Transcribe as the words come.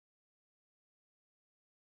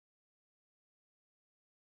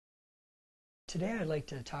Today I'd like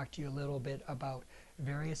to talk to you a little bit about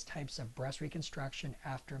various types of breast reconstruction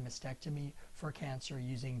after mastectomy for cancer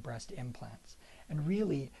using breast implants. And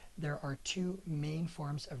really, there are two main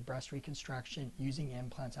forms of breast reconstruction using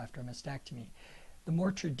implants after mastectomy. The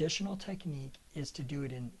more traditional technique is to do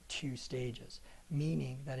it in two stages,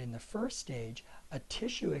 meaning that in the first stage, a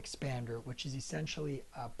tissue expander, which is essentially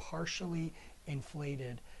a partially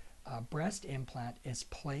inflated breast implant, is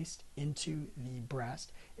placed into the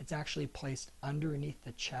breast. It's actually placed underneath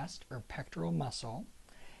the chest or pectoral muscle,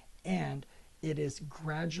 and it is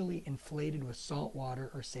gradually inflated with salt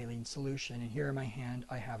water or saline solution. And here in my hand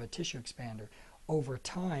I have a tissue expander. Over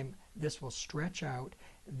time, this will stretch out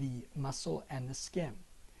the muscle and the skin.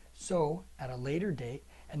 So at a later date,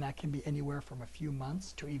 and that can be anywhere from a few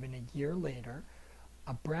months to even a year later,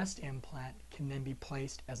 a breast implant can then be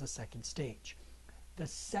placed as a second stage. The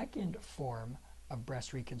second form of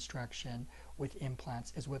breast reconstruction with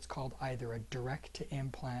implants is what's called either a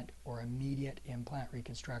direct-to-implant or immediate implant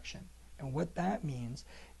reconstruction. And what that means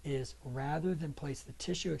is, rather than place the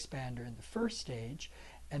tissue expander in the first stage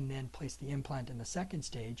and then place the implant in the second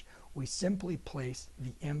stage, we simply place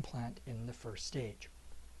the implant in the first stage.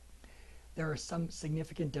 There are some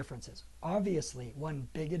significant differences. Obviously, one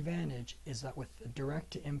big advantage is that with the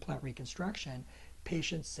direct-to-implant reconstruction,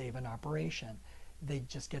 patients save an operation. They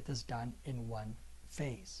just get this done in one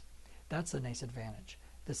phase. That's a nice advantage.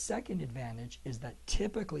 The second advantage is that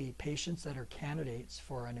typically patients that are candidates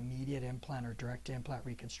for an immediate implant or direct implant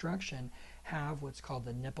reconstruction have what's called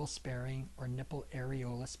the nipple sparing or nipple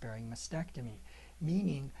areola sparing mastectomy,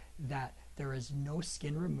 meaning that there is no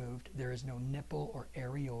skin removed, there is no nipple or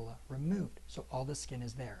areola removed, so all the skin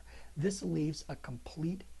is there. This leaves a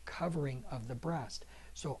complete covering of the breast,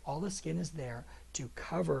 so all the skin is there to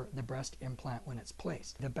cover the breast implant when it's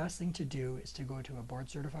placed. The best thing to do is to go to a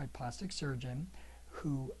board-certified plastic surgeon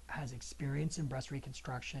who has experience in breast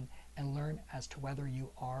reconstruction and learn as to whether you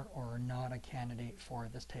are or are not a candidate for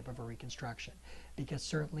this type of a reconstruction. Because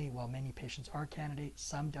certainly, while many patients are candidates,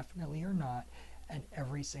 some definitely are not, and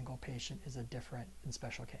every single patient is a different and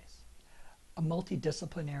special case. A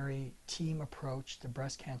multidisciplinary team approach to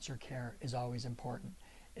breast cancer care is always important.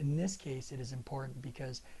 In this case, it is important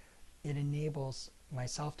because it enables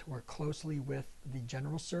myself to work closely with the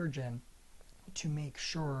general surgeon to make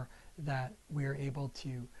sure that we're able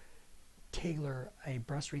to tailor a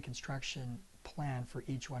breast reconstruction plan for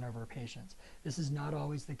each one of our patients. This is not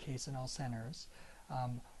always the case in all centers,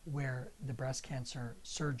 where the breast cancer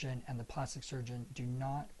surgeon and the plastic surgeon do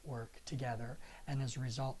not work together, and as a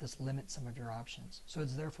result this limits some of your options. So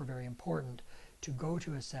it's therefore very important to go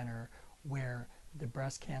to a center where the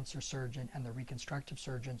breast cancer surgeon and the reconstructive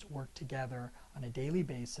surgeons work together on a daily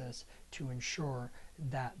basis to ensure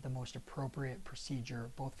that the most appropriate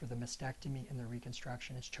procedure both for the mastectomy and the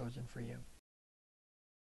reconstruction is chosen for you.